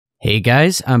Hey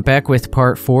guys, I'm back with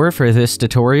part 4 for this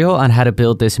tutorial on how to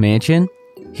build this mansion.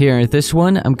 Here in this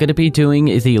one, I'm going to be doing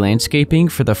the landscaping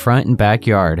for the front and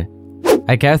backyard.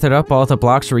 I gathered up all the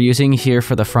blocks we're using here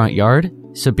for the front yard,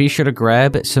 so be sure to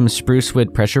grab some spruce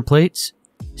wood pressure plates,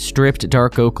 stripped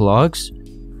dark oak logs,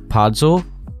 podzol,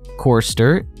 coarse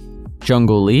dirt,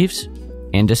 jungle leaves,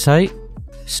 andesite,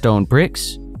 stone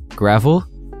bricks, gravel,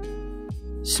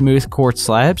 smooth quartz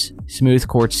slabs, smooth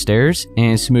quartz stairs,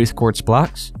 and smooth quartz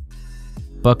blocks,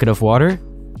 bucket of water,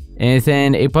 and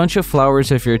then a bunch of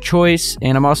flowers of your choice,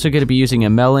 and I'm also going to be using a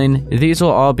melon. These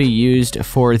will all be used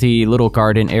for the little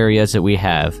garden areas that we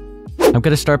have. I'm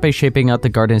going to start by shaping out the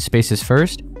garden spaces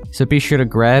first, so be sure to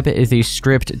grab the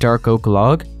stripped dark oak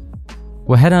log.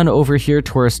 We'll head on over here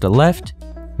towards the left,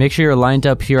 make sure you're lined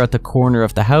up here at the corner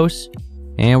of the house,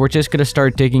 and we're just going to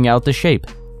start digging out the shape.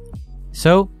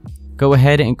 So, go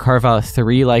ahead and carve out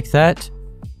 3 like that,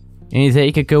 and then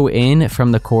you could go in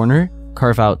from the corner,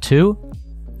 carve out 2,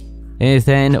 and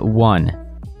then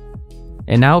 1.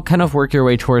 And now kind of work your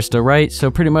way towards the right, so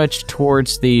pretty much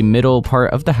towards the middle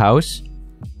part of the house.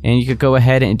 And you could go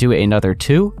ahead and do another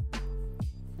 2,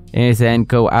 and then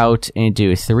go out and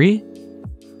do 3,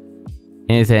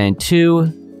 and then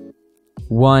 2,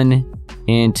 1,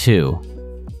 and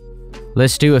 2.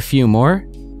 Let's do a few more.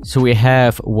 So we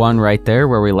have 1 right there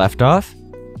where we left off,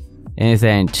 and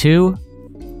then 2,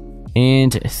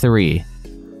 and 3.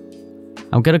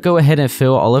 I'm gonna go ahead and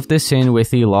fill all of this in with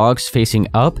the logs facing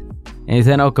up, and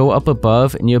then I'll go up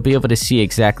above and you'll be able to see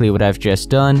exactly what I've just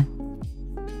done.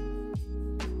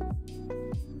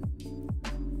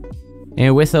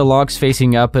 And with the logs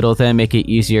facing up, it'll then make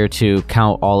it easier to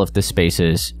count all of the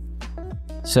spaces.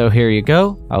 So here you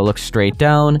go, I'll look straight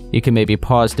down, you can maybe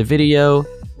pause the video.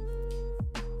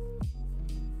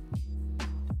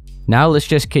 Now let's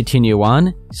just continue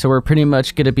on. So we're pretty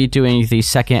much going to be doing the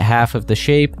second half of the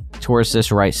shape towards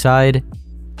this right side.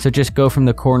 So just go from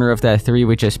the corner of that 3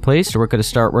 we just placed. We're going to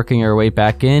start working our way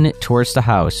back in towards the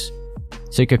house.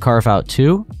 So you could carve out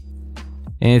 2,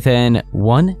 and then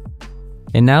 1.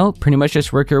 And now pretty much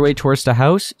just work your way towards the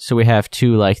house. So we have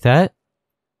 2 like that.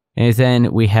 And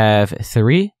then we have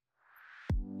 3.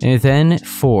 And then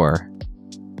 4.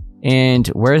 And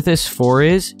where this 4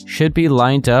 is, should be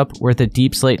lined up where the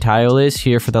deep slate tile is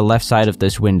here for the left side of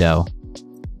this window.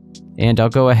 And I'll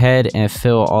go ahead and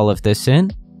fill all of this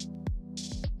in.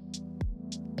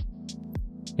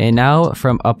 And now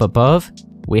from up above,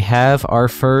 we have our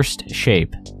first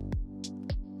shape.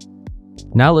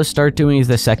 Now let's start doing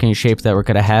the second shape that we're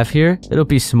going to have here. It'll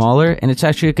be smaller and it's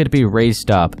actually going to be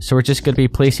raised up. So we're just going to be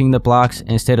placing the blocks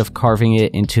instead of carving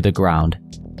it into the ground.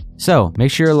 So, make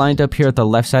sure you're lined up here at the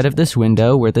left side of this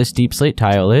window where this deep slate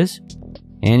tile is.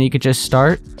 And you could just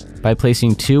start by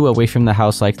placing 2 away from the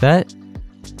house like that.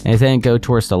 And then go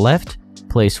towards the left,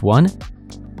 place 1.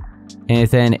 And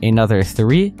then another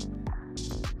 3.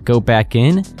 Go back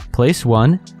in, place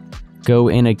 1. Go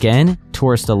in again,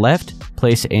 towards the left,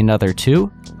 place another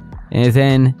 2. And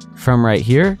then from right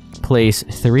here, place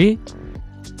 3.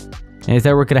 And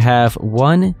then we're going to have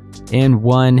 1 and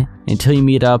 1 until you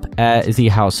meet up at the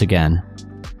house again.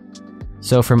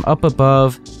 So from up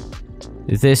above,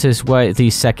 this is what the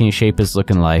second shape is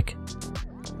looking like.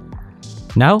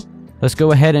 Now, let's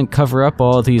go ahead and cover up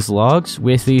all these logs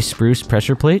with the spruce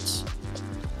pressure plates.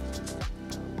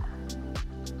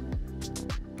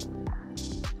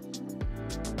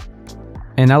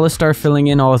 And now let's start filling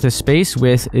in all of this space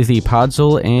with the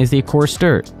podzol and the coarse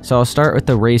dirt. So I'll start with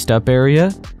the raised up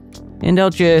area, and I'll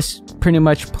just pretty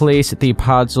much place the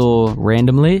podzol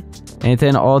randomly, and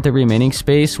then all the remaining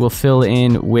space will fill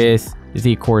in with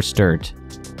the coarse dirt.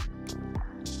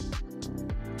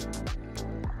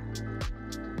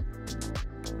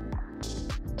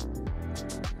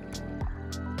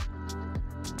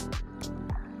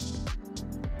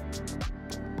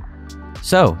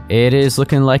 So, it is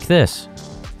looking like this.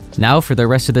 Now for the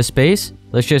rest of the space,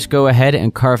 let's just go ahead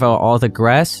and carve out all the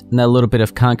grass and that little bit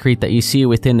of concrete that you see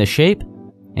within the shape.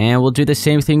 And we'll do the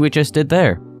same thing we just did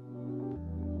there.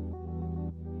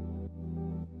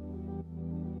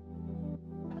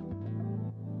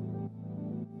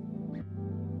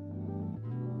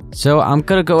 So I'm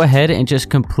going to go ahead and just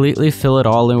completely fill it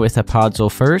all in with a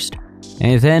podzol first.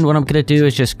 And then what I'm going to do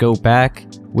is just go back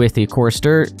with the coarse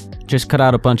dirt, just cut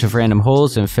out a bunch of random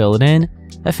holes and fill it in.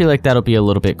 I feel like that'll be a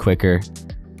little bit quicker.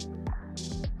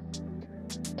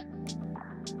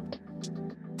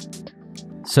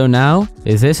 So now,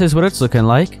 this is what it's looking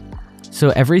like. So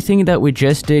everything that we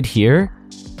just did here,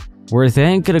 we're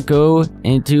then gonna go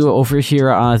and do over here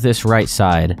on this right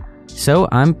side. So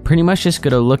I'm pretty much just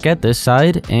gonna look at this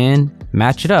side and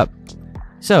match it up.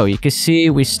 So you can see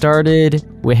we started,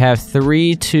 we have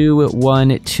 3, 2,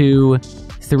 1, 2,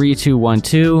 3, 2, 1,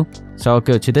 2. So I'll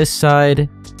go to this side,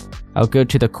 I'll go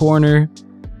to the corner.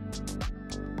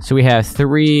 So we have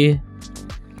 3,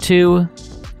 2,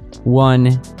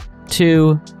 1,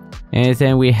 2, and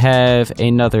then we have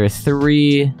another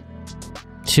 3,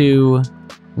 2,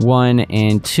 1,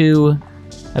 and 2.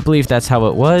 I believe that's how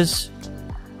it was.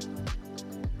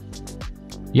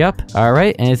 Yup,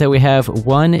 alright, and then we have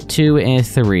 1, 2, and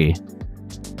 3.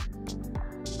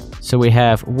 So we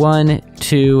have 1,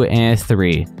 2, and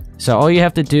 3. So all you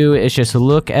have to do is just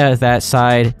look at that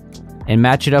side and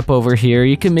match it up over here.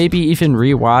 You can maybe even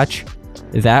rewatch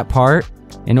that part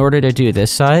in order to do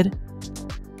this side.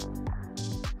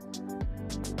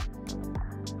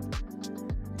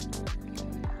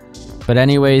 But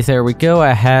anyways, there we go.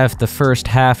 I have the first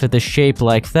half of the shape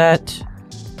like that.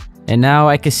 And now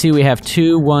I can see we have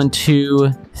 2, 1,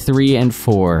 2, 3, and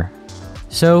 4.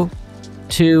 So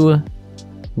 2,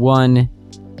 1,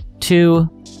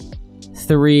 2,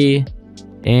 3,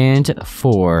 and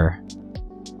 4.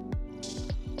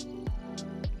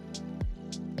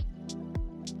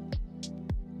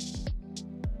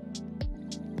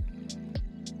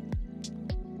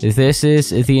 This is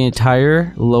the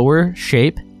entire lower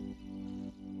shape.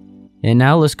 And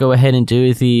now let's go ahead and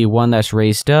do the one that's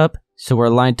raised up. So we're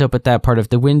lined up with that part of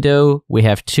the window. We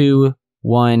have 2,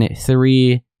 1,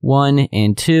 3, 1,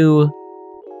 and 2.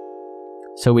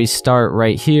 So we start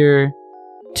right here.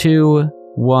 2,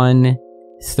 1,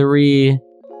 3,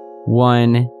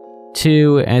 1,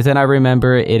 2. And then I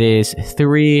remember it is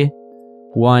 3,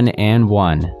 1, and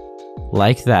 1.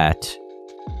 Like that.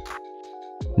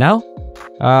 Now,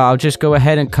 I'll just go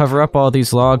ahead and cover up all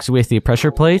these logs with the pressure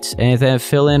plates and then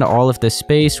fill in all of the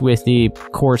space with the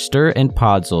coarse dirt and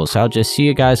podzol. So I'll just see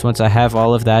you guys once I have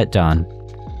all of that done.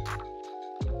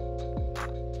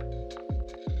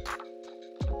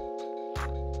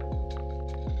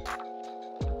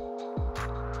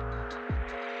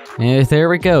 And there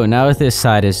we go, now this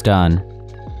side is done.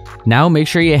 Now make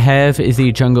sure you have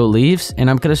the jungle leaves, and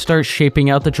I'm going to start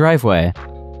shaping out the driveway.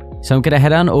 So I'm going to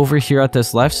head on over here at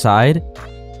this left side,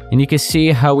 and you can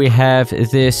see how we have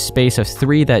this space of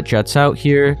 3 that juts out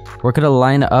here. We're going to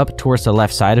line up towards the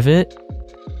left side of it,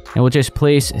 and we'll just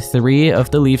place 3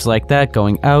 of the leaves like that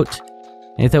going out,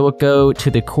 and then we'll go to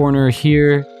the corner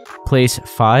here, place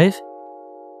 5,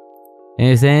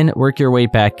 and then work your way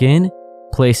back in,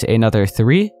 place another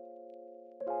 3,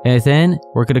 and then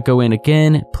we're going to go in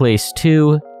again, place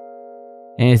 2,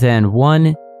 and then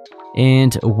 1,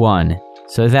 and 1.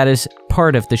 So that is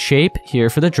part of the shape here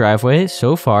for the driveway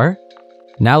so far.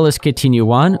 Now let's continue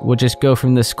on. We'll just go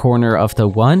from this corner of the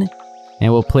 1,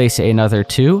 and we'll place another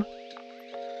 2.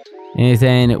 And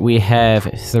then we have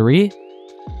 3.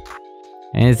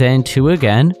 And then 2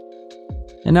 again.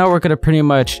 And now we're going to pretty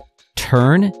much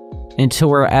turn until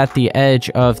we're at the edge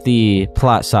of the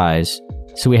plot size.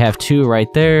 So we have 2 right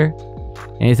there.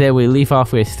 And then we leave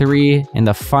off with 3, and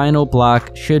the final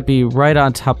block should be right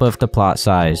on top of the plot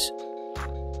size.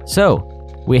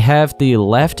 So, we have the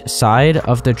left side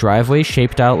of the driveway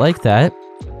shaped out like that.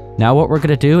 Now what we're going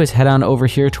to do is head on over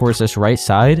here towards this right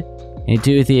side and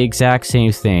do the exact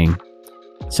same thing.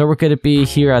 So we're going to be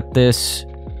here at this,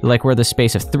 like where the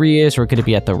space of 3 is, we're going to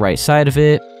be at the right side of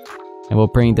it. And we'll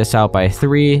bring this out by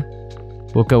 3.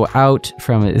 We'll go out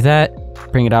from that,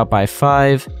 bring it out by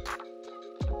 5.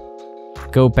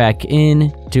 Go back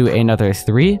in, do another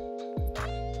 3.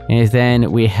 And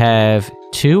then we have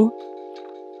 2.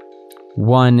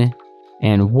 1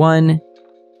 and 1,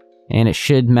 and it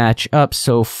should match up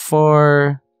so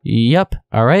far. Yup,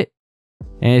 alright.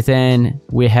 And then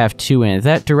we have 2 in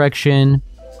that direction,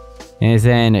 and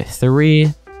then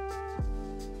 3,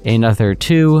 another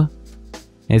 2,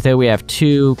 and then we have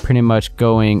 2 pretty much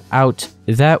going out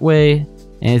that way,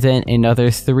 and then another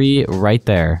 3 right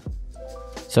there.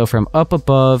 So from up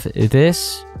above,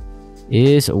 this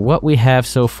is what we have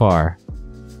so far.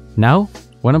 Now,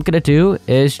 what I'm going to do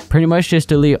is pretty much just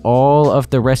delete all of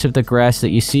the rest of the grass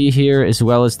that you see here, as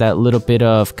well as that little bit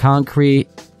of concrete.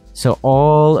 So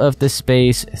all of the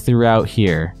space throughout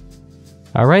here.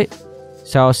 Alright,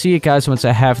 so I'll see you guys once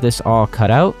I have this all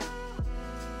cut out.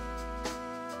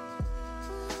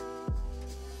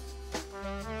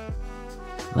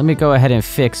 Let me go ahead and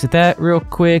fix that real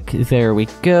quick. There we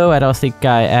go. I don't think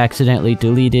I accidentally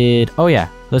deleted. Oh yeah,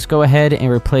 let's go ahead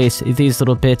and replace these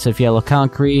little bits of yellow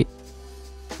concrete.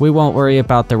 We won't worry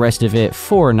about the rest of it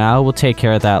for now. We'll take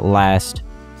care of that last.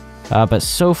 But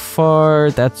so far,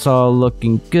 that's all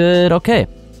looking good. Okay,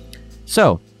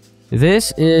 so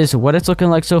this is what it's looking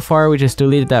like so far. We just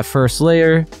deleted that first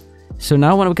layer. So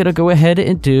now what I'm going to go ahead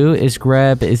and do is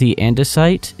grab the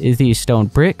andesite, the stone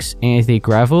bricks, and the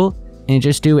gravel, and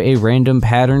just do a random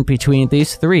pattern between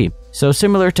these three. So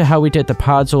similar to how we did the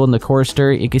podzol and the coarse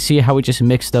dirt, you can see how we just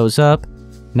mixed those up.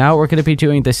 Now we're going to be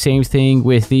doing the same thing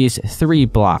with these 3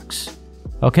 blocks.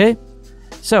 Okay?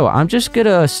 So I'm just going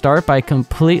to start by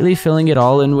completely filling it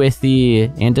all in with the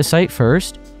andesite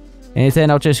first. And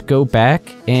then I'll just go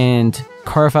back and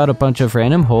carve out a bunch of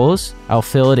random holes. I'll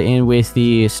fill it in with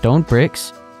the stone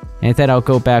bricks. And then I'll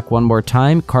go back one more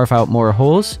time, carve out more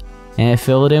holes, and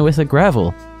fill it in with the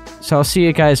gravel. So I'll see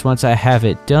you guys once I have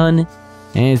it done.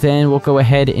 And then we'll go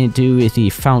ahead and do the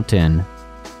fountain.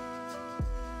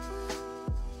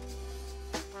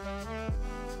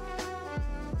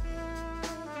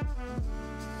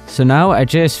 So now I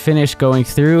just finished going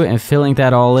through and filling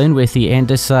that all in with the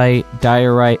andesite,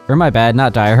 diorite, or my bad,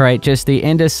 not diorite, just the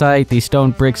andesite, the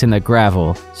stone bricks, and the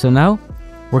gravel. So now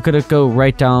we're going to go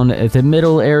right down the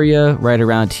middle area, right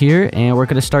around here, and we're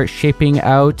going to start shaping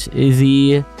out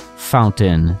the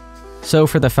fountain. So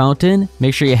for the fountain,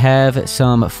 make sure you have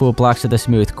some full blocks of the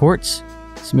smooth quartz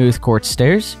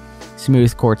stairs,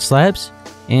 smooth quartz slabs,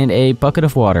 and a bucket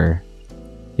of water.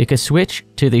 You can switch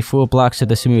to the full blocks of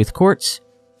the smooth quartz,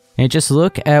 and just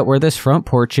look at where this front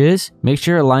porch is. Make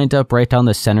sure you're lined up right down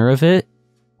the center of it.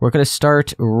 We're going to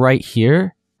start right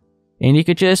here. And you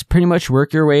could just pretty much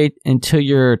work your way until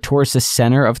you're towards the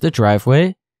center of the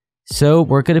driveway. So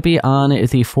we're going to be on the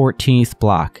 14th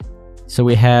block. So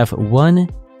we have 1,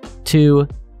 2,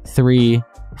 3,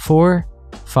 4,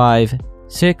 5,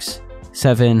 6,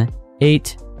 7,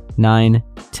 8, 9,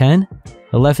 10,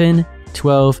 11,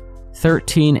 12,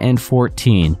 13, and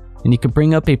 14. And you can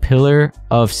bring up a pillar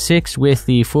of 6 with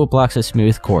the full blocks of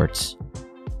smooth quartz.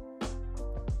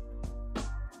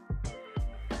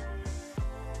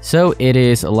 So it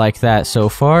is like that so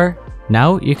far.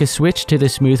 Now you can switch to the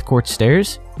smooth quartz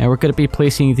stairs, and we're going to be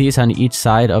placing these on each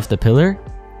side of the pillar.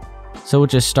 So we'll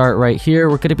just start right here.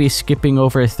 We're going to be skipping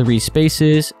over 3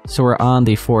 spaces, so we're on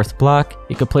the 4th block.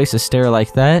 You can place a stair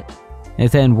like that, and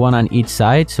then 1 on each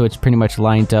side, so it's pretty much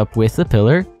lined up with the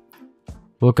pillar.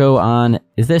 We'll go on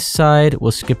this side,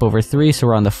 we'll skip over 3, so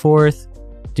we're on the 4th.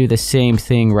 Do the same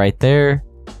thing right there.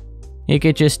 You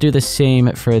could just do the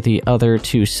same for the other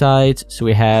 2 sides, so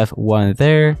we have 1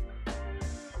 there,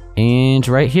 and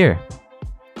right here.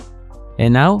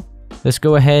 And now, let's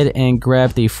go ahead and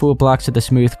grab the full blocks of the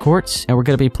smooth quartz, and we're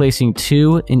going to be placing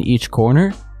 2 in each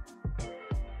corner.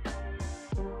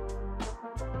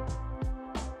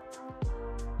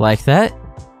 Like that.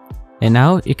 And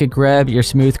now you could grab your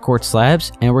smooth quartz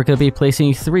slabs, and we're going to be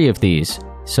placing 3 of these.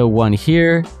 So 1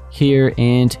 here, here,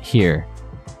 and here.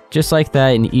 Just like that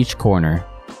in each corner.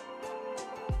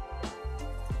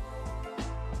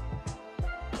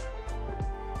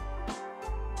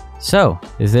 So,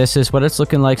 this is what it's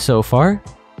looking like so far.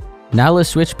 Now let's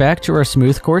switch back to our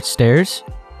smooth quartz stairs,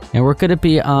 and we're going to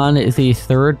be on the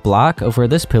 3rd block of where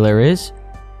this pillar is.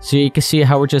 So you can see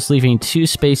how we're just leaving 2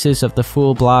 spaces of the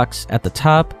full blocks at the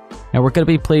top, and we're going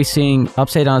to be placing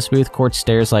upside down smooth quartz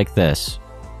stairs like this.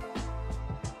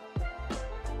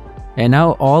 And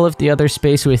now all of the other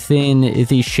space within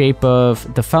the shape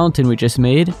of the fountain we just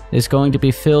made is going to be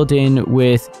filled in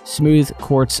with smooth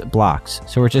quartz blocks.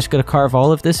 So we're just going to carve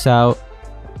all of this out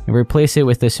and replace it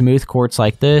with the smooth quartz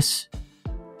like this.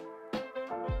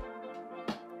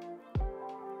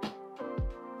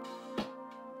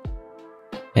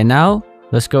 And now,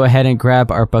 let's go ahead and grab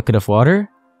our bucket of water.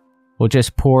 We'll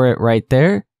just pour it right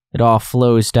there. It all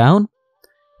flows down.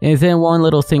 And then one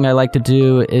little thing I like to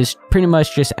do is pretty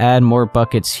much just add more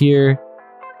buckets here,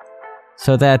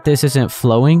 so that this isn't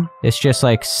flowing, it's just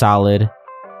like solid.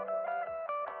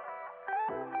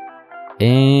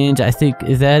 And I think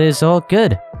that is all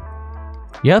good.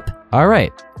 Yep,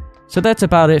 alright. So that's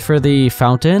about it for the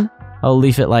fountain. I'll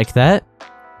leave it like that.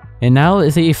 And now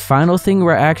the final thing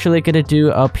we're actually going to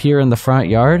do up here in the front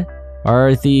yard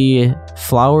are the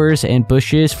flowers and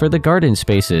bushes for the garden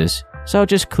spaces. So I'll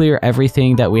just clear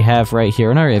everything that we have right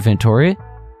here in our inventory.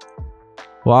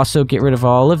 We'll also get rid of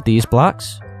all of these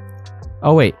blocks.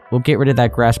 Oh wait, we'll get rid of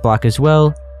that grass block as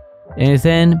well. And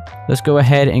then let's go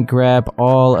ahead and grab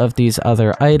all of these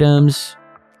other items.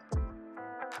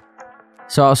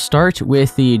 So I'll start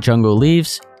with the jungle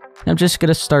leaves. I'm just going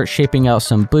to start shaping out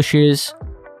some bushes.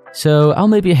 So I'll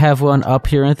maybe have one up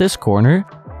here in this corner.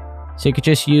 So you could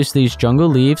just use these jungle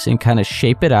leaves and kind of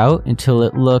shape it out until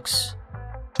it looks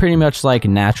pretty much like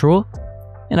natural.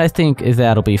 And I think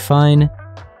that'll be fine.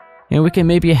 And we can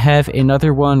maybe have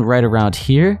another one right around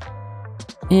here.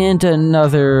 And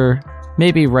another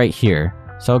maybe right here.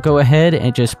 So I'll go ahead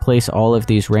and just place all of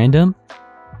these random.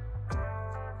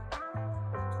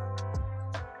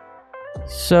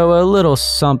 So a little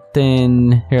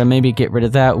something here, maybe get rid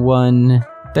of that one.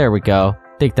 There we go.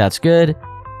 Think that's good.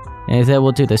 And then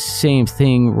we'll do the same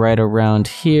thing right around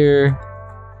here.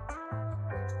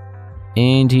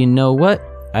 And you know what?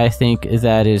 I think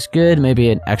that is good. Maybe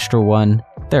an extra one.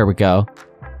 There we go.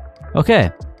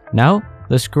 Okay, now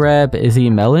let's grab the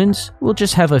melons. We'll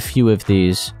just have a few of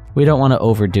these. We don't want to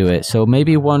overdo it. So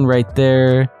maybe one right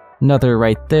there, another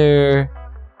right there,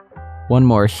 one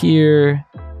more here,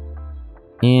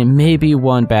 and maybe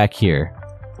one back here.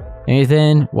 And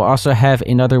then we'll also have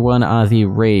another one on the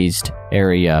raised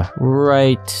area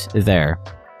right there.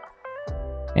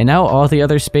 And now all the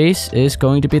other space is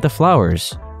going to be the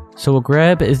flowers. So we'll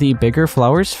grab the bigger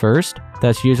flowers first.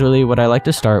 That's usually what I like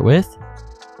to start with.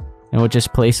 And we'll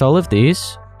just place all of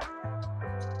these.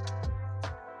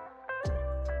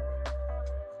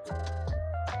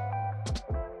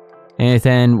 And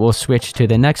then we'll switch to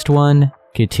the next one,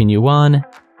 continue on.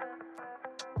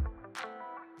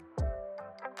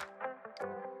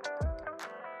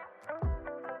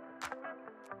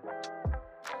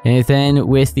 And then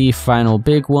with the final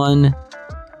big one,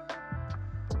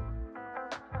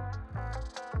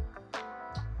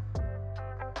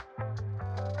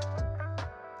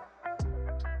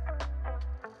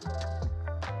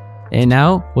 and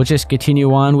now we'll just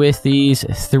continue on with these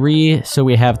three. So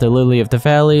we have the lily of the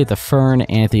valley, the fern,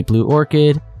 and the blue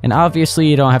orchid. And obviously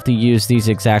you don't have to use these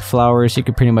exact flowers. You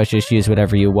can pretty much just use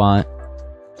whatever you want.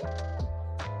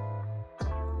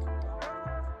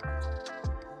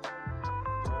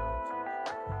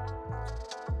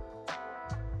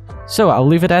 So I'll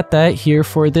leave it at that here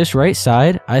for this right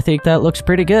side. I think that looks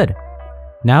pretty good.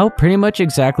 Now, pretty much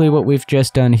exactly what we've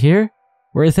just done here.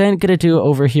 We're then going to do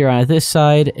over here on this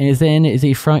side, and then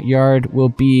the front yard will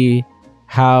be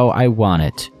how I want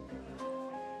it.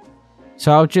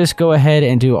 So I'll just go ahead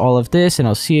and do all of this, and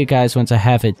I'll see you guys once I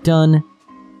have it done.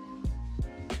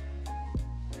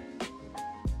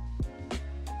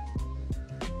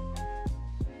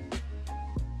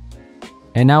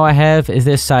 And now I have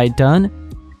this side done.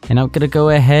 And I'm gonna go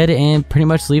ahead and pretty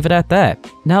much leave it at that.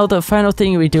 Now the final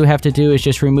thing we do have to do is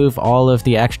just remove all of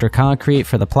the extra concrete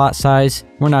for the plot size.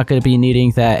 We're not gonna be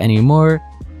needing that anymore,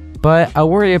 but I'll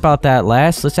worry about that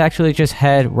last. Let's actually just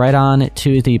head right on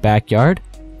to the backyard.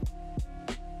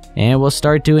 And we'll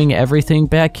start doing everything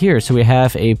back here. So we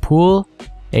have a pool,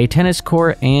 a tennis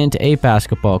court, and a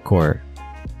basketball court.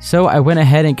 So I went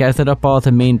ahead and gathered up all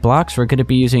the main blocks we're gonna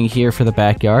be using here for the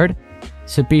backyard.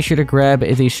 So be sure to grab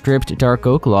the stripped dark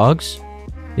oak logs,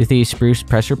 the spruce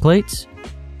pressure plates,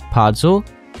 podzol,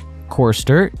 coarse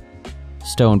dirt,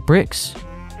 stone bricks,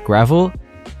 gravel,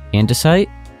 andesite,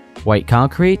 white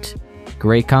concrete,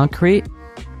 gray concrete,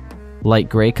 light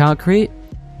gray concrete,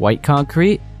 white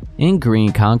concrete, and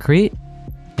green concrete,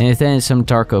 and then some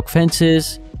dark oak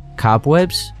fences,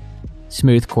 cobwebs,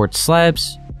 smooth quartz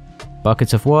slabs,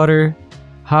 buckets of water,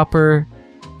 hopper,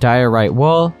 diorite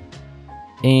wall,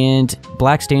 and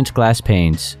black stained glass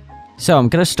panes. So I'm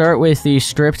going to start with the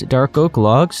stripped dark oak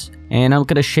logs, and I'm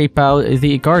going to shape out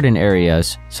the garden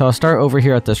areas. So I'll start over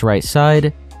here at this right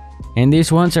side, and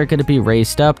these ones are going to be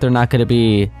raised up. They're not going to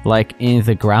be like in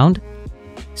the ground.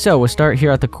 So we'll start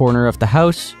here at the corner of the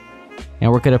house,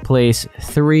 and we're going to place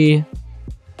 3,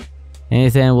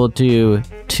 and then we'll do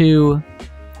 2,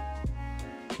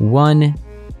 1,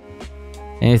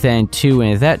 and then 2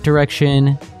 in that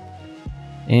direction,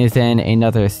 and then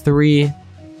another 3,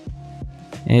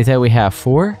 and then we have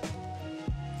 4,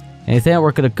 and then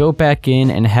we're going to go back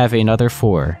in and have another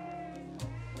 4.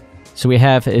 So we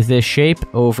have this shape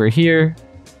over here.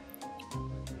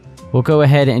 We'll go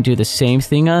ahead and do the same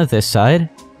thing on this side.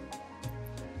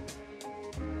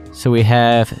 So we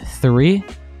have 3,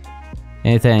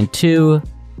 and then 2,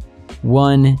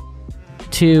 1,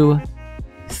 2,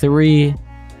 3,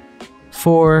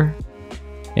 4,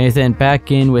 and then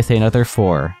back in with another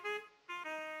 4.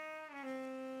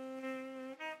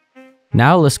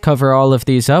 Now let's cover all of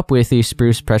these up with these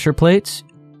spruce pressure plates.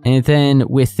 And then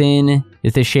within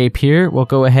the shape here, we'll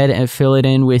go ahead and fill it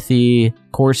in with the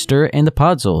coarse dirt and the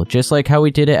podzol, just like how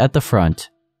we did it at the front.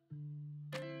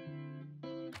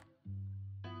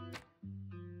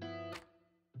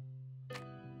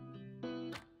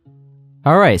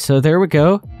 Alright, so there we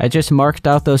go. I just marked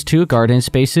out those 2 garden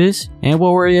spaces, and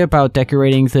we'll worry about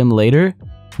decorating them later.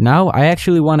 Now, I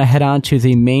actually want to head on to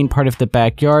the main part of the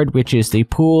backyard, which is the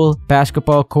pool,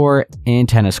 basketball court, and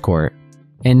tennis court.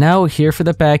 And now here for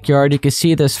the backyard, you can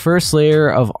see this first layer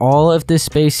of all of this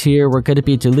space here we're going to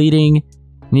be deleting.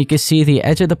 And you can see the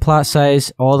edge of the plot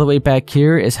size all the way back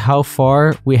here is how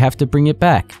far we have to bring it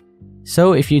back.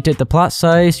 So if you did the plot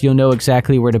size, you'll know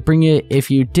exactly where to bring it. If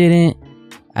you didn't,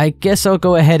 I guess I'll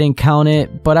go ahead and count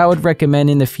it, but I would recommend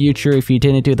in the future if you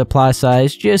didn't do the plot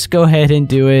size, just go ahead and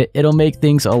do it. It'll make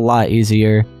things a lot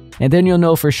easier, and then you'll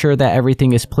know for sure that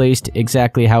everything is placed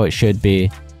exactly how it should be.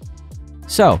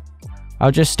 So,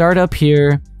 I'll just start up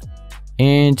here,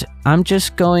 and I'm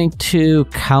just going to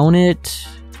count it.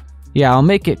 Yeah, I'll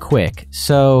make it quick.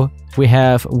 So, we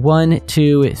have 1,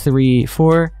 2, 3,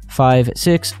 4, 5,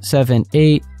 6, 7,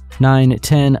 8, 9,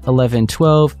 10, 11,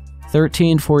 12,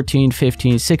 13, 14,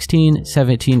 15, 16,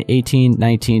 17, 18,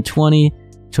 19, 20,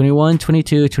 21,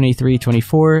 22, 23,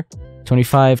 24,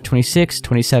 25, 26,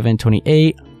 27,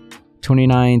 28,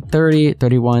 29, 30,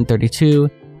 31, 32,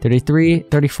 33,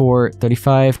 34,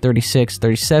 35, 36,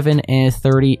 37, and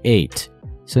 38.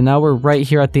 So now we're right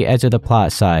here at the edge of the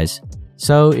plot size.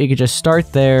 So you can just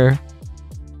start there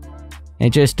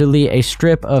and just delete a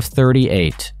strip of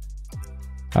 38.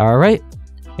 Alright.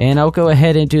 And I'll go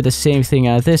ahead and do the same thing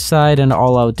on this side, and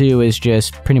all I'll do is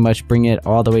just pretty much bring it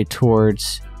all the way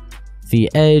towards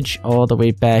the edge, all the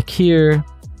way back here.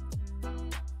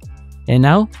 And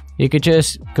now, you could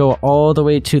just go all the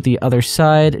way to the other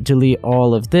side, delete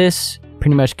all of this,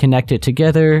 pretty much connect it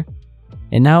together.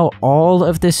 And now all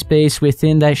of the space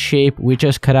within that shape we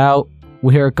just cut out,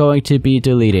 we are going to be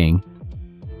deleting.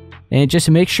 And just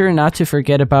make sure not to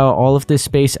forget about all of this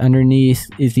space underneath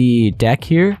the deck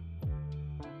here.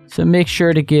 So make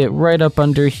sure to get right up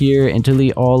under here and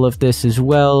delete all of this as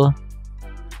well.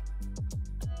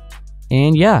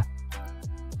 And yeah.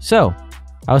 So,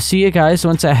 I'll see you guys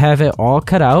once I have it all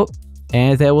cut out.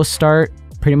 And then we'll start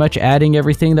pretty much adding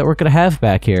everything that we're going to have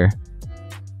back here.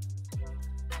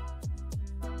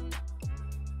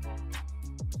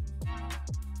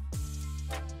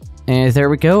 And there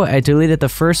we go. I deleted the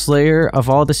first layer of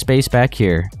all the space back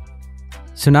here.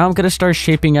 So now I'm going to start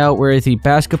shaping out where the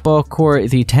basketball court,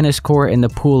 the tennis court, and the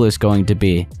pool is going to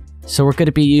be. So we're going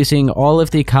to be using all of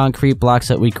the concrete blocks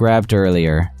that we grabbed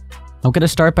earlier. I'm going to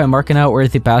start by marking out where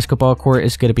the basketball court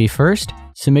is going to be first.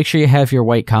 So make sure you have your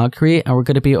white concrete, and we're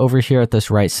going to be over here at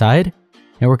this right side.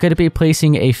 And we're going to be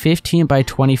placing a 15 by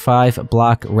 25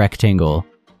 block rectangle.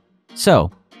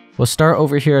 So, we'll start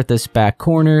over here at this back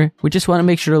corner. We just want to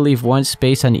make sure to leave one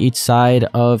space on each side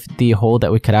of the hole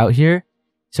that we cut out here.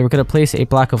 So we're going to place a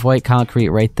block of white concrete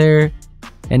right there.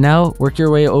 And now work your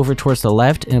way over towards the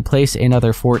left and place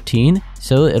another 14.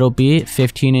 So it'll be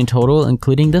 15 in total,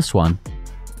 including this one.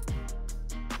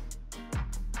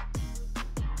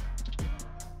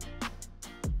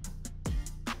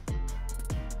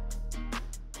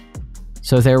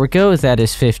 So there we go, that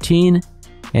is 15.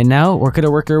 And now we're going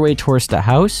to work our way towards the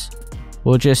house.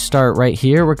 We'll just start right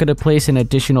here. We're going to place an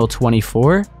additional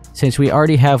 24. Since we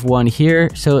already have one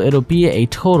here, so it'll be a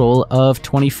total of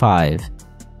 25.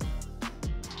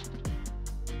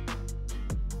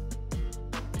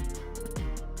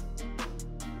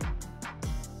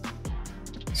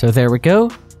 So there we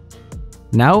go.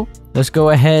 Now, let's go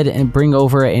ahead and bring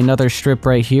over another strip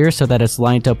right here so that it's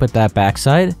lined up with that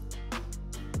backside.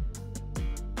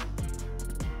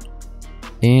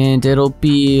 And it'll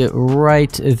be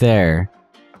right there.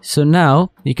 So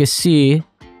now, you can see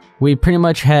we pretty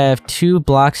much have 2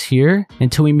 blocks here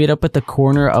until we meet up at the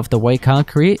corner of the white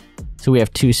concrete. So we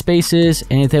have 2 spaces,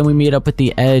 and then we meet up at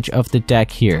the edge of the deck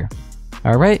here.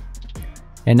 Alright,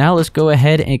 and now let's go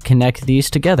ahead and connect these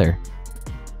together.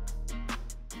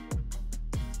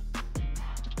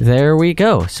 There we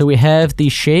go. So we have the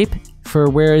shape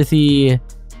for where the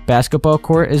basketball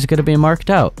court is going to be marked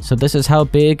out. So this is how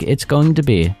big it's going to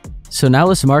be. So now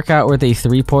let's mark out where the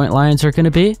 3-point lines are going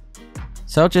to be.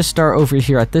 So I'll just start over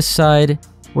here at this side.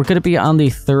 We're going to be on the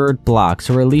 3rd block.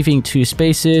 So we're leaving 2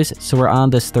 spaces. So we're on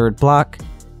this 3rd block.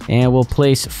 And we'll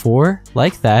place 4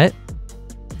 like that.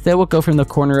 Then we'll go from the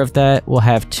corner of that. We'll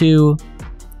have 2.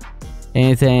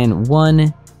 And then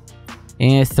 1.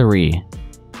 And 3.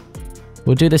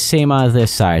 We'll do the same on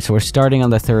this side. So we're starting on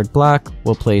the 3rd block.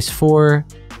 We'll place 4.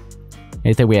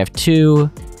 And then we have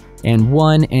 2. And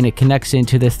 1. And it connects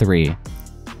into the 3.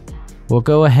 We'll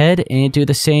go ahead and do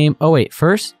the same. Oh wait,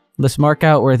 first, let's mark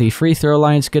out where the free throw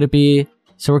line is going to be.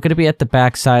 So we're going to be at the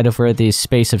back side of where the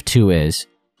space of 2 is.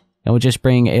 And we'll just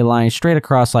bring a line straight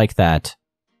across like that.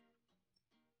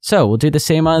 So we'll do the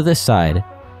same on this side.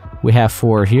 We have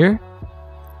 4 here.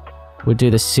 We'll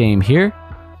do the same here.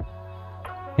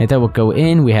 And then we'll go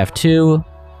in. We have 2,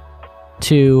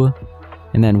 2,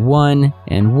 and then 1,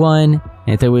 and 1.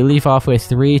 And then we leave off with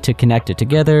 3 to connect it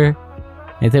together.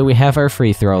 And then we have our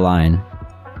free throw line.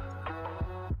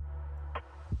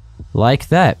 Like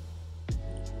that.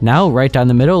 Now, right down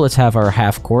the middle, let's have our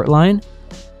half court line.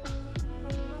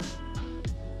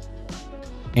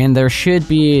 And there should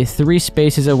be 3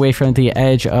 spaces away from the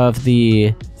edge of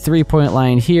the 3-point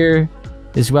line here,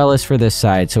 as well as for this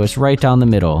side, so it's right down the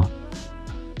middle.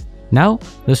 Now,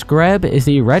 let's grab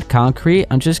the red concrete.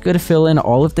 I'm just going to fill in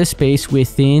all of the space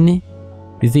within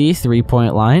the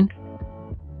 3-point line.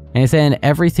 And then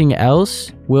everything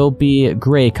else will be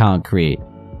gray concrete.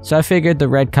 So I figured the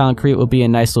red concrete will be a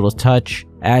nice little touch,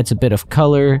 adds a bit of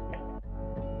color.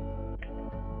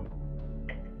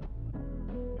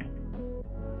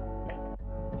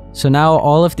 So now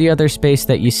all of the other space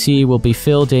that you see will be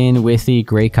filled in with the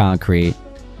gray concrete.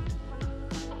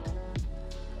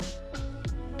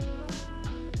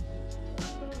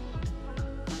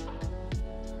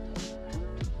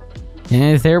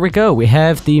 And there we go, we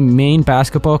have the main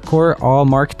basketball court all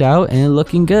marked out and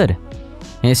looking good.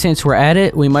 And since we're at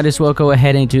it, we might as well go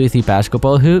ahead and do the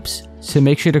basketball hoops. So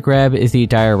make sure to grab the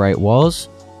diorite walls,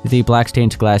 the black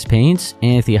stained glass paints,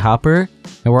 and the hopper.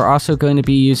 And we're also going to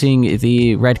be using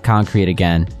the red concrete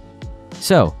again.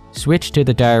 So, switch to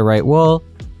the diorite wall.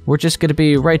 We're just going to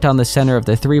be right down the center of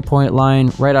the 3-point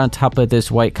line, right on top of this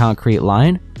white concrete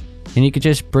line. And you could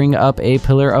just bring up a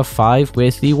pillar of 5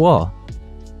 with the wall.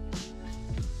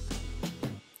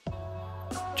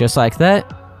 Just like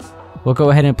that. We'll go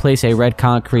ahead and place a red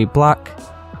concrete block.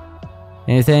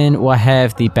 And then we'll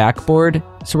have the backboard.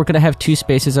 So we're going to have 2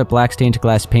 spaces of black stained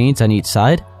glass paints on each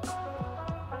side.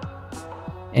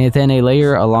 And then a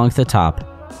layer along the top.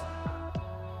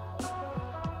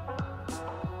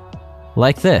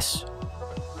 Like this.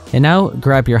 And now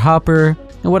grab your hopper.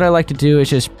 And what I like to do is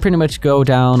just pretty much go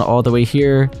down all the way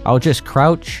here. I'll just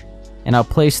crouch. And I'll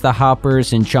place the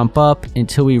hoppers and jump up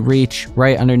until we reach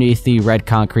right underneath the red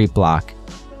concrete block.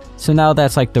 So now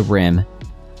that's like the rim.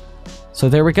 So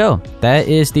there we go. That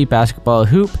is the basketball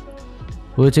hoop.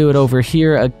 We'll do it over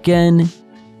here again.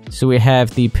 So we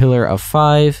have the pillar of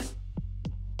 5.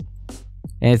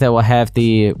 And then we'll have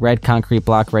the red concrete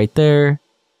block right there.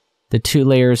 The 2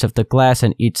 layers of the glass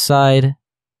on each side.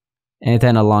 And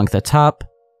then along the top.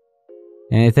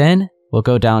 And then we'll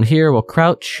go down here, we'll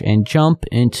crouch and jump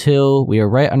until we are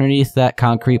right underneath that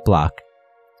concrete block.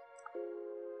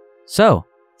 So,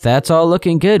 that's all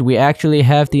looking good. We actually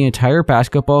have the entire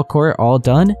basketball court all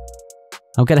done.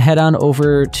 I'm gonna head on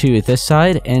over to this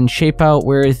side and shape out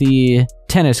where the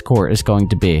tennis court is going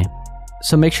to be.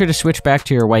 So make sure to switch back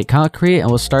to your white concrete and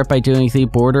we'll start by doing the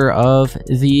border of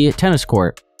the tennis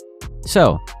court.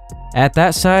 So, at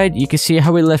that side, you can see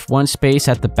how we left 1 space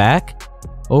at the back.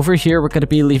 Over here, we're going to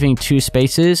be leaving 2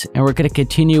 spaces, and we're going to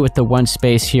continue with the 1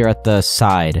 space here at the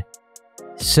side.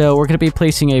 So we're going to be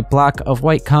placing a block of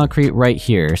white concrete right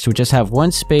here. So we just have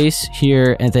 1 space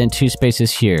here, and then 2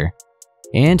 spaces here.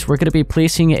 And we're going to be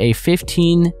placing a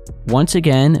 15, once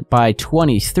again, by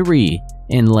 23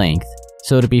 in length.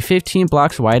 So it'll be 15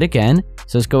 blocks wide again.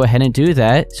 So let's go ahead and do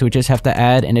that. So we just have to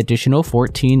add an additional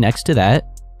 14 next to that.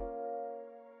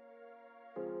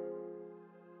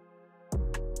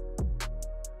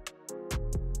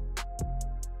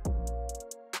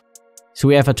 So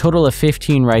we have a total of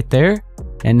 15 right there.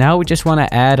 And now we just want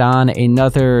to add on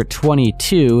another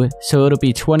 22. So it'll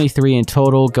be 23 in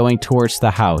total going towards the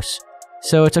house.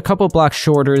 So it's a couple blocks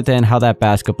shorter than how that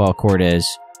basketball court is.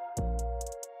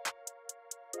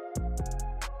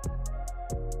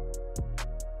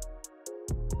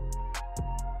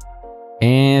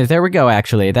 And there we go,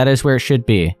 actually. That is where it should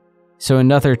be. So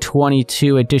another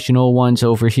 22 additional ones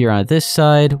over here on this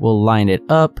side. We'll line it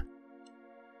up.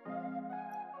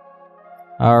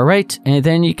 Alright, and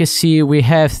then you can see we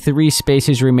have 3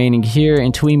 spaces remaining here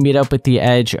until we meet up with the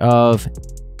edge of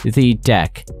the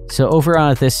deck. So over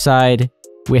on this side,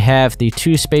 we have the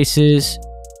 2 spaces.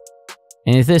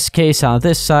 And in this case, on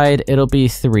this side, it'll be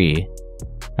 3.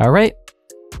 Alright,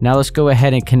 now let's go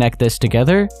ahead and connect this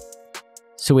together.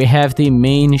 So we have the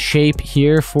main shape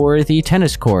here for the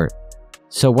tennis court.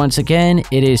 So once again,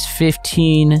 it is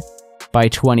 15 by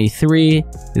 23.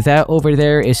 That over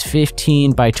there is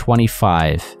 15 by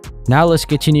 25. Now let's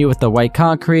continue with the white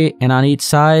concrete, and on each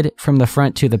side, from the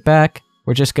front to the back,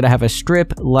 we're just going to have a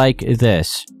strip like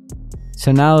this.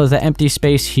 So now the empty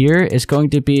space here is going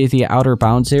to be the outer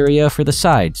bounds area for the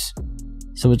sides.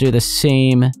 So we'll do the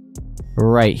same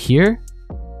right here.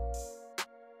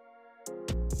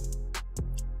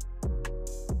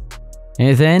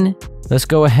 And then let's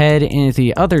go ahead in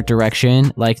the other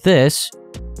direction like this.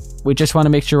 We just want to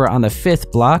make sure we're on the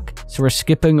 5th block. So we're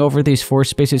skipping over these 4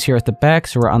 spaces here at the back.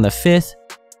 So we're on the 5th.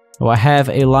 We'll have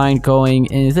a line going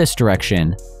in this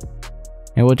direction.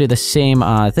 And we'll do the same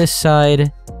on this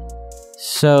side.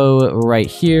 So right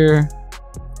here.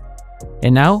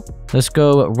 And now let's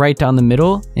go right down the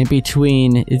middle in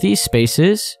between these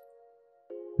spaces.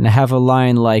 And have a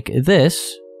line like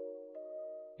this.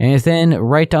 And then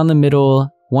right down the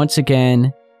middle, once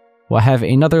again, we'll have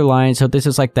another line, so this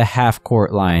is like the half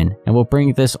court line, and we'll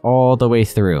bring this all the way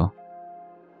through.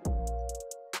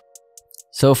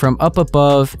 So from up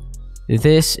above,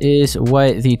 this is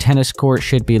what the tennis court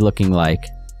should be looking like.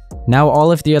 Now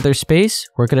all of the other space,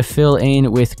 we're going to fill in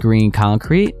with green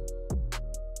concrete.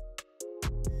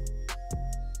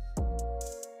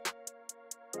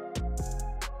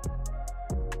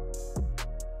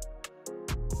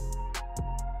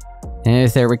 And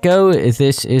there we go,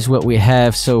 this is what we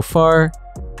have so far.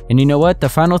 And you know what, the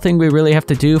final thing we really have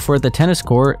to do for the tennis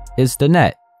court is the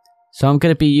net. So I'm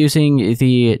going to be using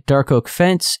the dark oak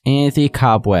fence and the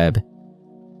cobweb.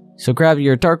 So grab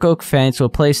your dark oak fence, we'll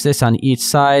place this on each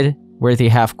side where the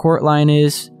half court line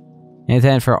is. And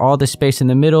then for all the space in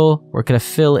the middle, we're going to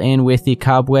fill in with the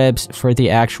cobwebs for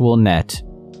the actual net.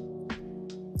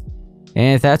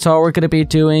 And that's all we're going to be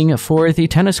doing for the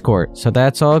tennis court, so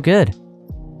that's all good.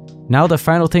 Now the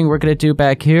final thing we're going to do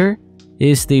back here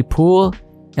is the pool.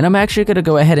 And I'm actually going to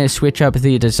go ahead and switch up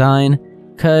the design,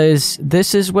 because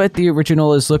this is what the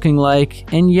original is looking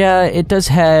like. And yeah, it does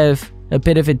have a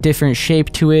bit of a different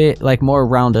shape to it, like more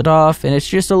rounded off, and it's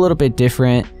just a little bit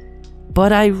different.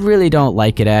 But I really don't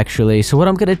like it actually. So what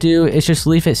I'm going to do is just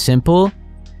leave it simple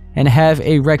and have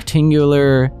a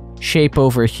rectangular shape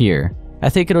over here. I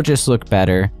think it'll just look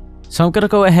better. So I'm going to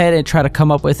go ahead and try to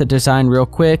come up with a design real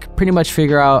quick, pretty much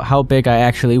figure out how big I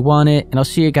actually want it, and I'll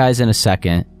see you guys in a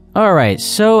second. Alright,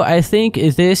 so I think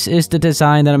this is the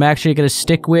design that I'm actually going to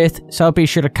stick with, so I'll be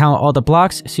sure to count all the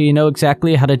blocks so you know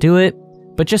exactly how to do it.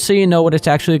 But just so you know what it's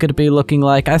actually going to be looking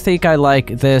like, I think I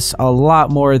like this a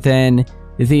lot more than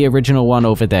the original one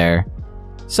over there.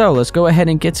 So let's go ahead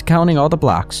and get to counting all the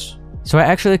blocks. So I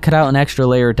actually cut out an extra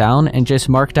layer down and just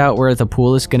marked out where the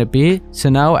pool is going to be, so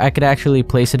now I could actually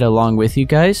place it along with you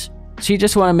guys. So you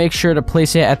just want to make sure to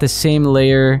place it at the same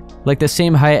layer, like the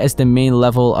same height as the main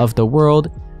level of the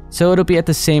world, so it'll be at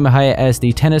the same height as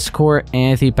the tennis court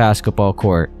and the basketball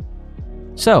court.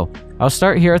 So I'll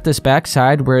start here at this back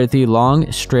side where the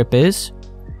long strip is,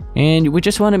 and we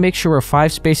just want to make sure we're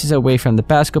 5 spaces away from the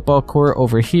basketball court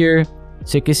over here.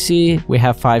 So you can see we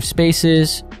have 5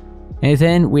 spaces. And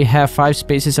then we have 5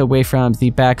 spaces away from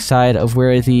the back side of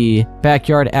where the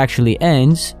backyard actually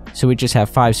ends. So we just have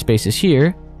 5 spaces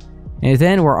here. And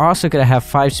then we're also going to have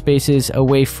 5 spaces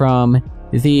away from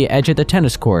the edge of the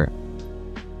tennis court.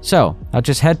 So I'll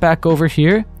just head back over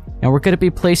here and we're going to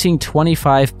be placing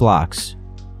 25 blocks.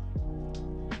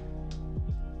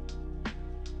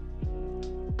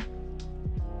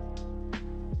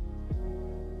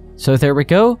 So there we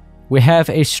go. We have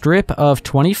a strip of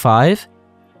 25.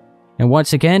 And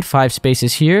once again, 5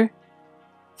 spaces here,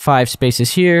 5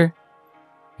 spaces here,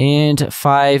 and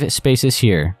 5 spaces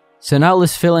here. So now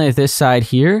let's fill in this side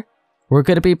here. We're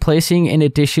going to be placing an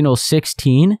additional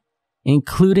 16,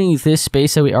 including this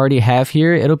space that we already have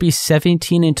here. It'll be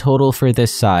 17 in total for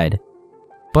this side.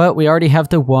 But we already have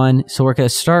the 1, so we're going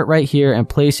to start right here and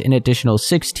place an additional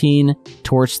 16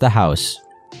 towards the house.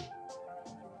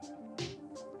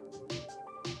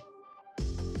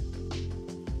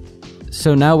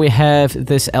 So now we have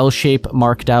this L shape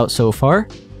marked out so far.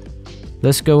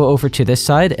 Let's go over to this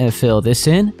side and fill this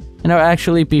in. And I'll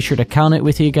actually be sure to count it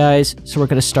with you guys. So we're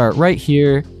going to start right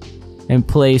here and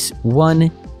place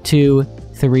 1, 2,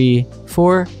 3,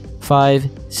 4, 5,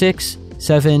 6,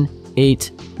 7,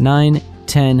 8, 9,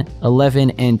 10,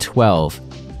 11, and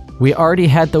 12. We already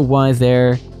had the 1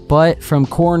 there, but from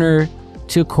corner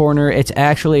to corner, it's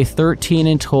actually 13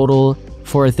 in total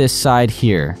for this side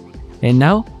here. And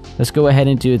now, let's go ahead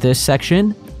and do this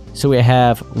section. So we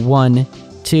have 1,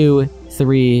 2,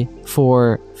 3,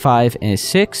 4, 5, and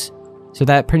 6. So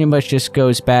that pretty much just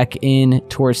goes back in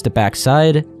towards the back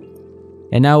side.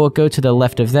 And now we'll go to the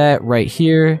left of that right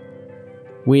here.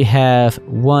 We have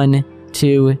 1,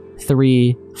 2,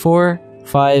 3, 4,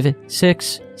 5,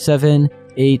 6, 7,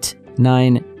 8,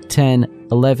 9, 10,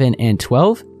 11, and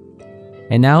 12.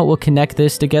 And now we'll connect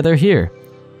this together here.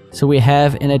 So we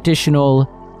have an additional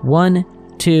 1,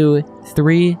 2,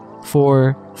 3,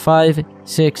 4, 5,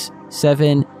 6,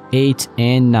 7, 8,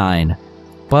 and 9.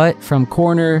 But from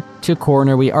corner to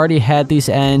corner, we already had these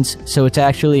ends, so it's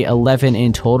actually 11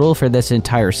 in total for this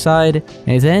entire side.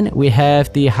 And then we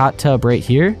have the hot tub right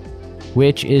here,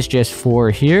 which is just 4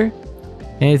 here.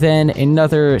 And then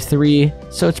another 3,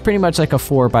 so it's pretty much like a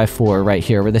 4x4 right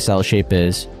here where this L shape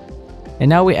is. And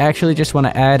now we actually just want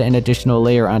to add an additional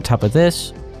layer on top of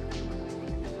this.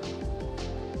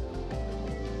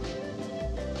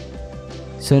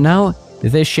 So now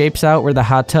this shapes out where the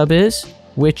hot tub is,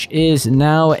 which is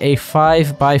now a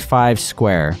 5x5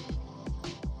 square.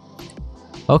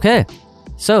 Okay,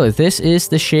 so this is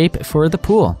the shape for the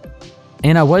pool.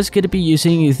 And I was going to be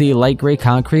using the light gray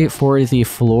concrete for the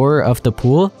floor of the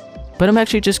pool, but I'm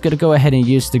actually just going to go ahead and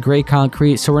use the gray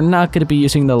concrete, so we're not going to be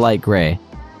using the light gray.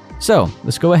 So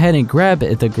let's go ahead and grab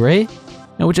the gray,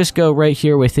 and we'll just go right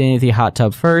here within the hot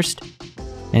tub first,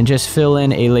 and just fill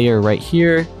in a layer right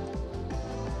here.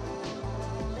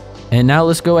 And now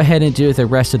let's go ahead and do the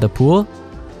rest of the pool.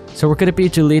 So we're going to be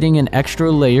deleting an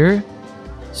extra layer.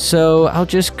 So I'll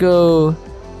just go,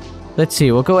 let's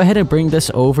see, we'll go ahead and bring this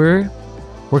over.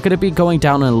 We're going to be going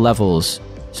down in levels.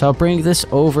 So I'll bring this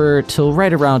over till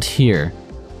right around here.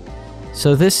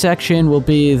 So this section will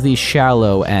be the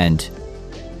shallow end.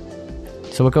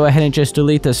 So we'll go ahead and just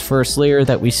delete this first layer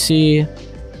that we see.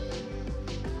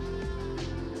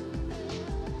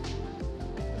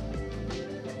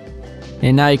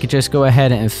 And now you can just go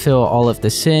ahead and fill all of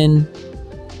this in.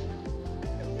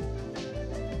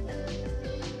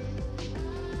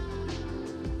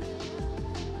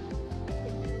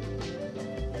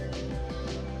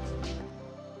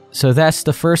 So that's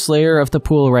the first layer of the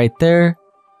pool right there.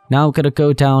 Now I'm going to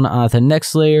go down on the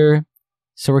next layer.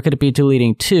 So we're going to be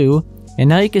deleting 2. And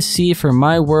now you can see for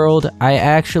my world, I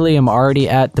actually am already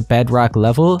at the bedrock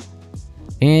level.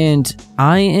 And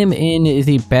I am in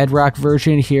the bedrock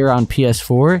version here on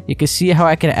PS4. You can see how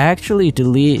I can actually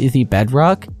delete the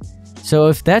bedrock. So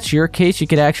if that's your case, you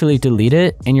could actually delete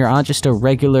it and you're on just a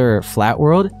regular flat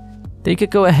world. Then you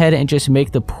could go ahead and just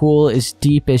make the pool as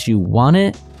deep as you want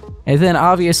it. And then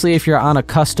obviously if you're on a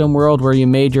custom world where you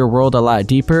made your world a lot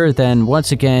deeper, then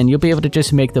once again, you'll be able to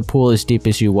just make the pool as deep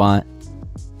as you want.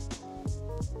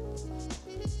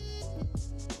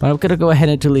 But I'm going to go ahead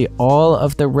and delete all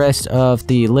of the rest of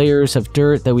the layers of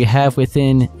dirt that we have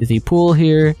within the pool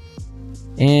here.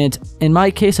 And in my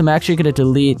case, I'm actually going to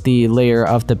delete the layer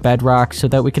of the bedrock so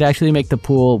that we could actually make the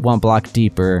pool 1 block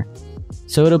deeper.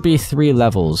 So it'll be 3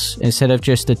 levels instead of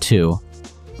just the 2.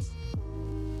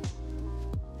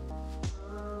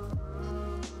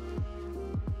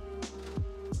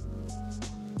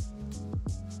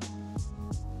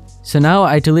 So now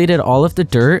I deleted all of the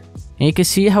dirt, and you can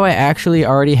see how I actually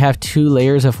already have 2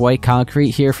 layers of white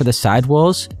concrete here for the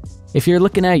sidewalls. If you're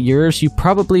looking at yours, you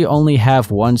probably only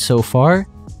have 1 so far.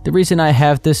 The reason I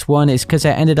have this one is because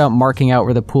I ended up marking out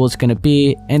where the pool is going to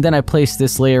be, and then I placed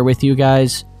this layer with you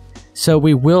guys. So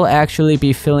we will actually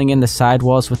be filling in the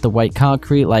sidewalls with the white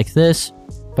concrete like this.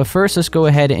 But first, let's go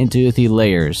ahead and do the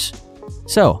layers.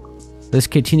 So let's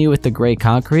continue with the gray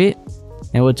concrete,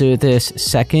 and we'll do this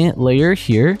second layer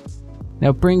here.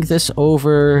 Now bring this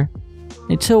over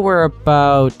until we're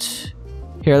about...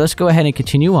 Here, let's go ahead and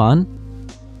continue on.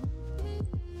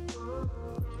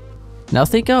 Now I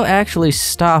think I'll actually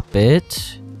stop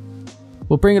it.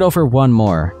 We'll bring it over 1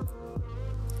 more.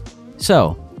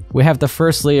 So, we have the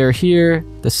first layer here,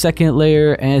 the second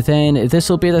layer, and then this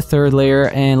will be the 3rd layer.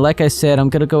 And like I said, I'm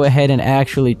going to go ahead and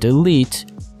actually delete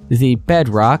the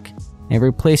bedrock and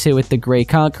replace it with the gray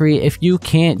concrete. If you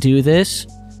can't do this,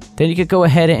 then you could go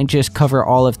ahead and just cover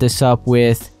all of this up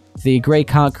with the gray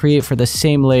concrete for the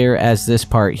same layer as this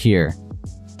part here.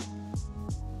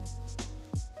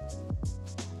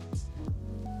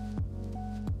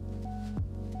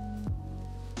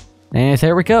 And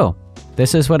there we go.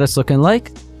 This is what it's looking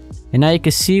like. And now you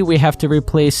can see we have to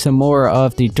replace some more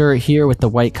of the dirt here with the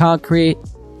white concrete.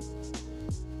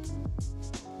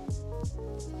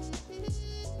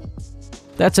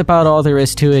 That's about all there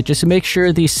is to it. Just make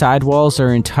sure these sidewalls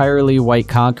are entirely white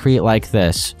concrete like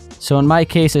this. So in my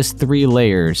case, it's 3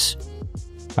 layers.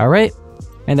 Alright,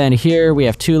 and then here we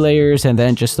have 2 layers and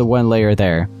then just the 1 layer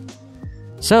there.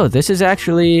 So this is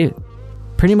actually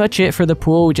pretty much it for the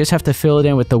pool. We just have to fill it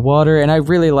in with the water, and I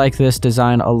really like this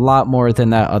design a lot more than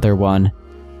that other one.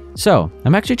 So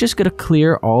I'm actually just going to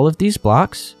clear all of these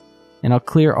blocks, and I'll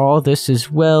clear all this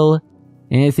as well,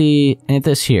 and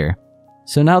this here.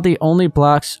 So now the only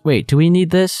blocks... Wait, do we need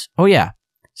this? Oh yeah.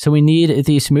 So we need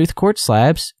the smooth quartz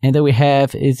slabs, and then we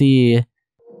have the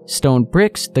stone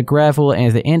bricks, the gravel,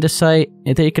 and the andesite,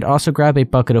 and then you could also grab a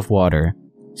bucket of water.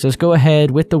 So let's go ahead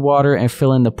with the water and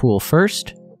fill in the pool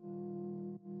first.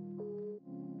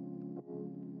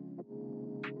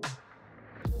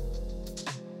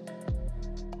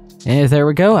 And there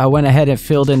we go. I went ahead and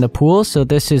filled in the pool, so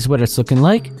this is what it's looking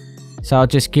like. So I'll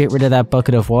just get rid of that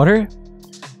bucket of water.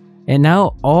 And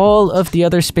now all of the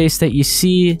other space that you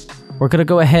see, we're going to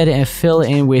go ahead and fill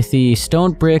in with the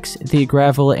stone bricks, the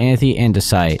gravel, and the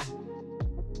andesite.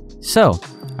 So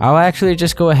I'll actually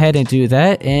just go ahead and do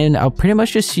that, and I'll pretty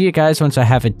much just see you guys once I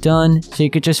have it done. So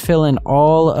you could just fill in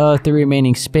all of the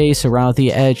remaining space around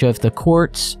the edge of the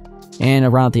quartz and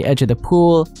around the edge of the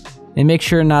pool. And make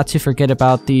sure not to forget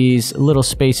about these little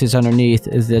spaces underneath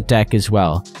the deck as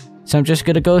well. So I'm just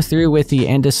going to go through with the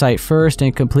andesite first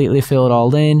and completely fill it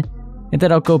all in, and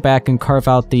then I'll go back and carve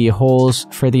out the holes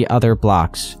for the other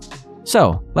blocks.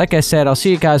 So, like I said, I'll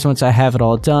see you guys once I have it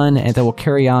all done, and then we'll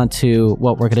carry on to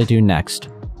what we're going to do next.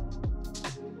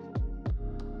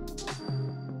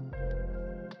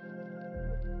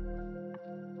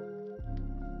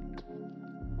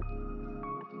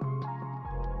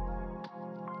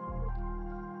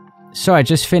 So I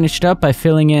just finished up by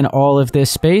filling in all of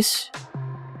this space,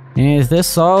 and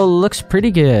this all looks pretty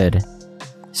good.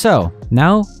 So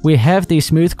now we have these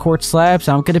smooth quartz slabs.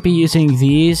 I'm going to be using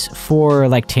these for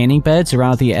like tanning beds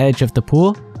around the edge of the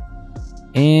pool,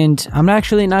 and I'm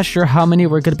actually not sure how many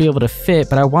we're going to be able to fit,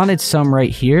 but I wanted some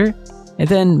right here, and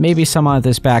then maybe some on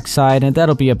this back side, and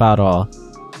that'll be about all.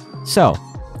 So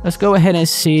let's go ahead and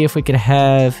see if we could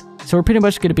have... So we're pretty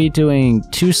much going to be doing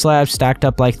 2 slabs stacked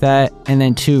up like that, and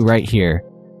then 2 right here.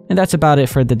 And that's about it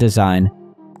for the design.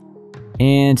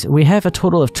 And we have a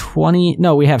total of 20...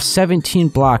 No, we have 17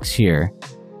 blocks here.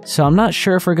 So I'm not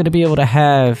sure if we're going to be able to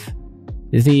have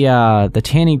the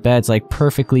tanning beds like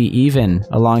perfectly even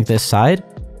along this side.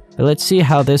 But let's see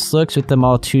how this looks with them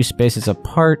all 2 spaces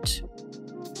apart.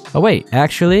 Oh wait,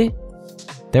 actually...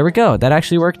 There we go, that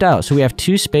actually worked out. So we have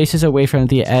 2 spaces away from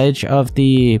the edge of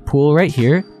the pool right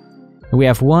here. We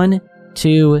have 1,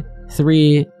 2,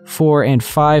 3, 4, and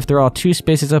 5. They're all 2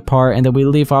 spaces apart, and then we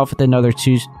leave off with another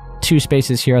two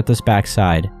spaces here at this back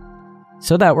side.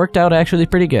 So that worked out actually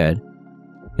pretty good.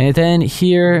 And then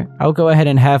here, I'll go ahead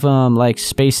and have them like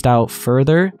spaced out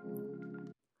further.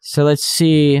 So let's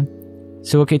see.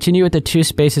 So we'll continue with the 2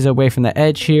 spaces away from the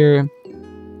edge here.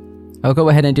 I'll go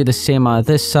ahead and do the same on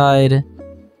this side.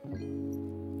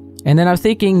 And then I'm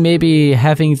thinking maybe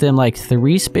having them like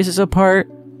 3 spaces apart.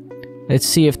 Let's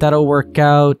see if that'll work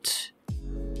out.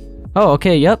 Oh,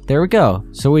 okay, yep, there we go.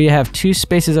 So we have 2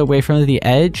 spaces away from the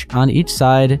edge on each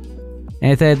side,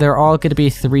 and then they're all going to be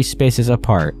 3 spaces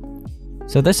apart.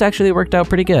 So this actually worked out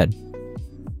pretty good.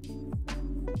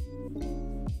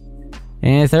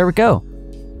 And there we go.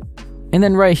 And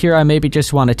then right here, I maybe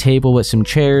just want a table with some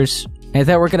chairs, and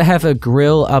then we're going to have a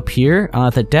grill up here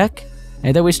on the deck,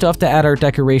 and then we still have to add our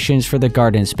decorations for the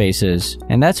garden spaces,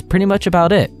 and that's pretty much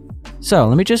about it. So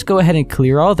let me just go ahead and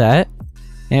clear all that.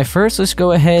 And first, let's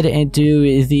go ahead and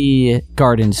do the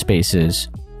garden spaces.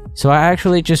 So I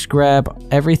actually just grab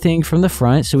everything from the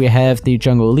front. So we have the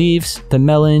jungle leaves, the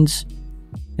melons,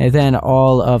 and then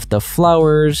all of the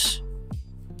flowers.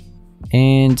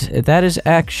 And that is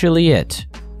actually it.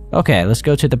 Okay, let's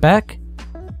go to the back.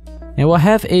 And we'll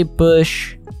have a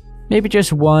bush, maybe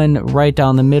just one right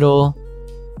down the middle.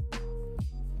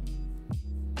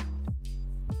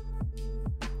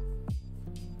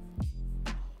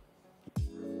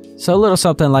 So a little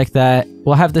something like that.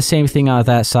 We'll have the same thing on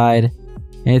that side.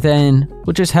 And then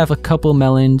we'll just have a couple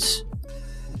melons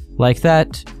like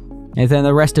that. And then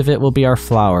the rest of it will be our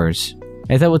flowers.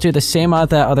 And then we'll do the same on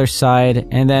that other side.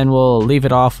 And then we'll leave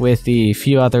it off with the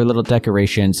few other little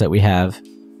decorations that we have.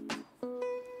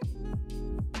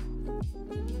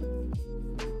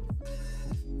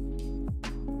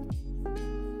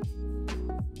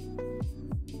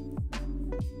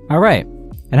 Alright.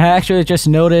 And I actually just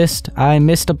noticed I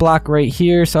missed a block right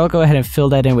here, so I'll go ahead and fill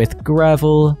that in with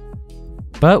gravel.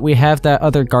 But we have that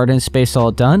other garden space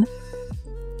all done.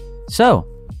 So,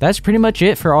 that's pretty much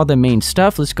it for all the main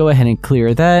stuff. Let's go ahead and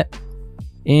clear that.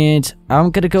 And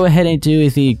I'm going to go ahead and do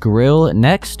the grill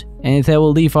next. And then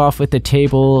we'll leave off with the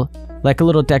table, like a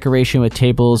little decoration with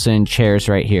tables and chairs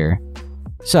right here.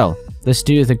 So, let's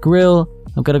do the grill.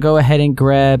 I'm going to go ahead and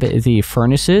grab the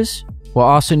furnaces. We'll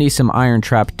also need some iron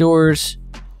trap doors,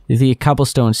 the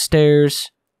cobblestone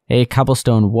stairs, a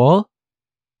cobblestone wall,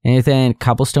 and then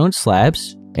cobblestone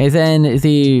slabs, and then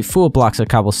the full blocks of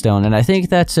cobblestone, and I think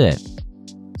that's it.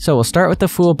 So we'll start with the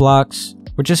full blocks.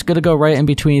 We're just going to go right in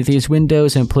between these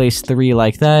windows and place 3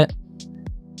 like that.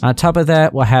 On top of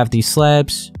that, we'll have these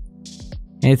slabs,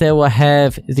 and then we'll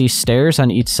have these stairs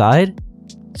on each side.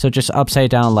 So just upside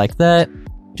down like that.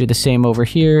 Do the same over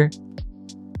here.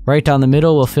 Right down the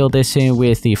middle, we'll fill this in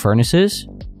with the furnaces.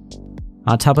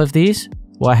 On top of these,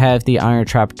 we'll have the iron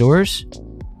trap doors.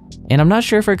 And I'm not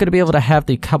sure if we're going to be able to have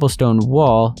the cobblestone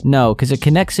wall. No, because it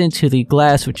connects into the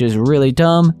glass, which is really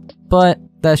dumb. But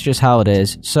that's just how it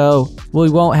is. So we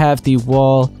won't have the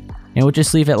wall, and we'll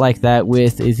just leave it like that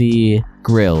with the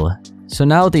grill. So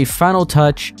now the final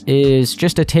touch is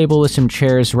just a table with some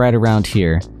chairs right around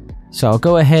here. So I'll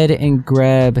go ahead and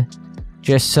grab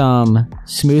just some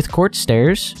smooth quartz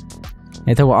stairs.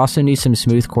 And then we'll also need some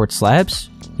smooth quartz slabs.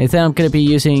 And then I'm going to be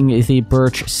using the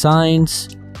birch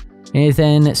signs. And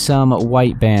then some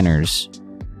white banners.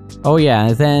 Oh yeah,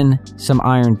 and then some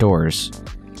iron doors.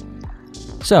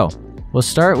 So, we'll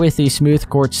start with the smooth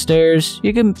quartz stairs.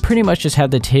 You can pretty much just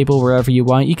have the table wherever you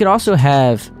want. You could also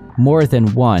have more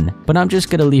than one, but I'm just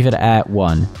gonna leave it at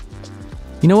one.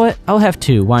 You know what? I'll have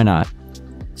two, why not?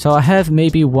 So I'll have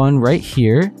maybe one right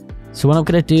here. So what I'm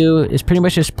gonna do is pretty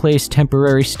much just place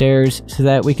temporary stairs so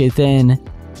that we could then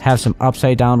have some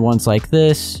upside down ones like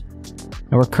this.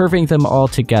 And we're curving them all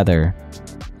together.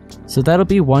 So that'll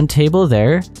be one table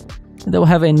there. And then we'll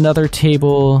have another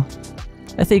table,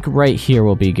 I think right here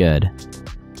will be good.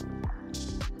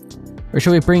 Or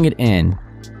should we bring it in?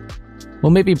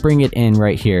 We'll maybe bring it in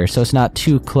right here so it's not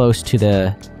too close to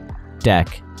the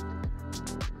deck.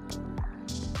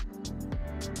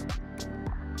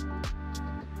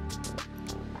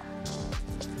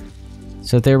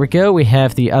 So there we go, we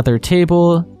have the other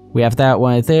table, we have that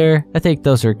one there. I think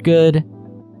those are good.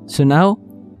 So now,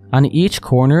 on each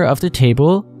corner of the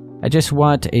table, I just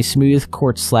want a smooth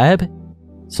quartz slab.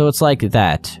 So it's like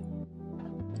that.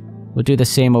 We'll do the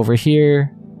same over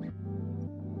here.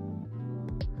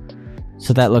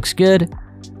 So that looks good.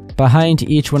 Behind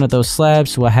each one of those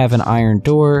slabs, we'll have an iron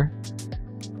door.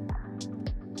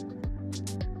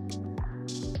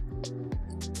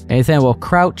 And then we'll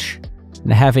crouch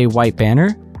and have a white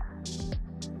banner.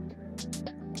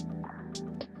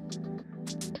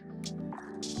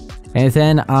 And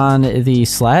then on the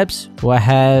slabs, we'll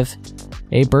have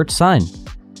a birch sign.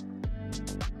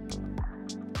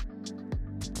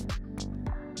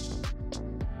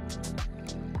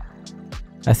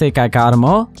 I think I got them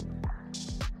all.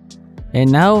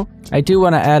 And now, I do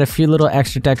want to add a few little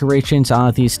extra decorations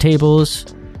on these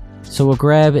tables. So we'll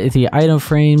grab the item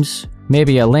frames,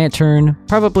 maybe a lantern,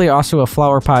 probably also a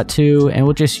flower pot too, and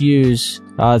we'll just use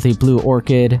the blue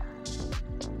orchid.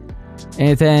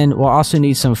 And then we'll also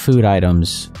need some food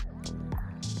items.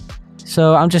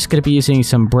 So I'm just going to be using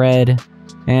some bread,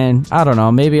 and I don't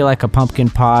know, maybe like a pumpkin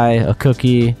pie, a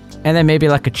cookie, and then maybe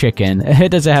like a chicken. It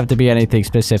doesn't have to be anything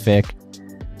specific.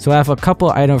 So I have a couple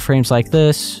item frames like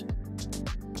this.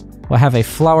 We'll have a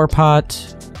flower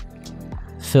pot.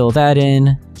 Fill that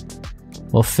in.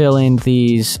 We'll fill in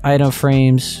these item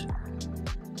frames.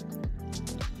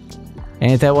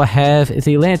 And then we'll have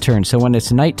the lantern, so when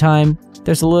it's nighttime,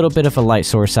 there's a little bit of a light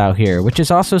source out here, which is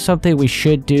also something we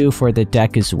should do for the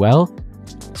deck as well.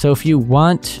 So if you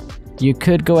want, you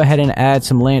could go ahead and add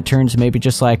some lanterns, maybe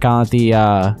just like on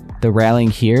the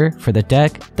railing here for the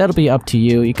deck. That'll be up to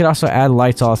you. You could also add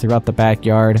lights all throughout the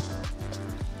backyard.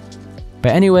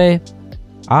 But anyway,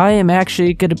 I am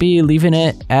actually going to be leaving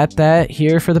it at that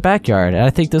here for the backyard. I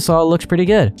think this all looks pretty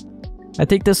good. I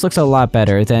think this looks a lot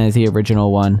better than the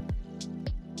original one.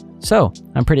 So,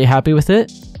 I'm pretty happy with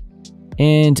it.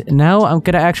 And now I'm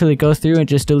going to actually go through and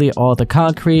just delete all the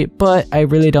concrete, but I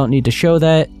really don't need to show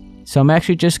that. So I'm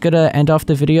actually just going to end off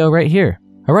the video right here.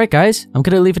 Alright guys, I'm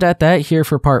going to leave it at that here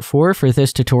for part 4 for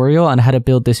this tutorial on how to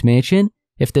build this mansion.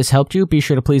 If this helped you, be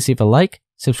sure to please leave a like,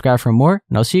 subscribe for more,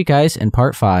 and I'll see you guys in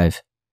part 5.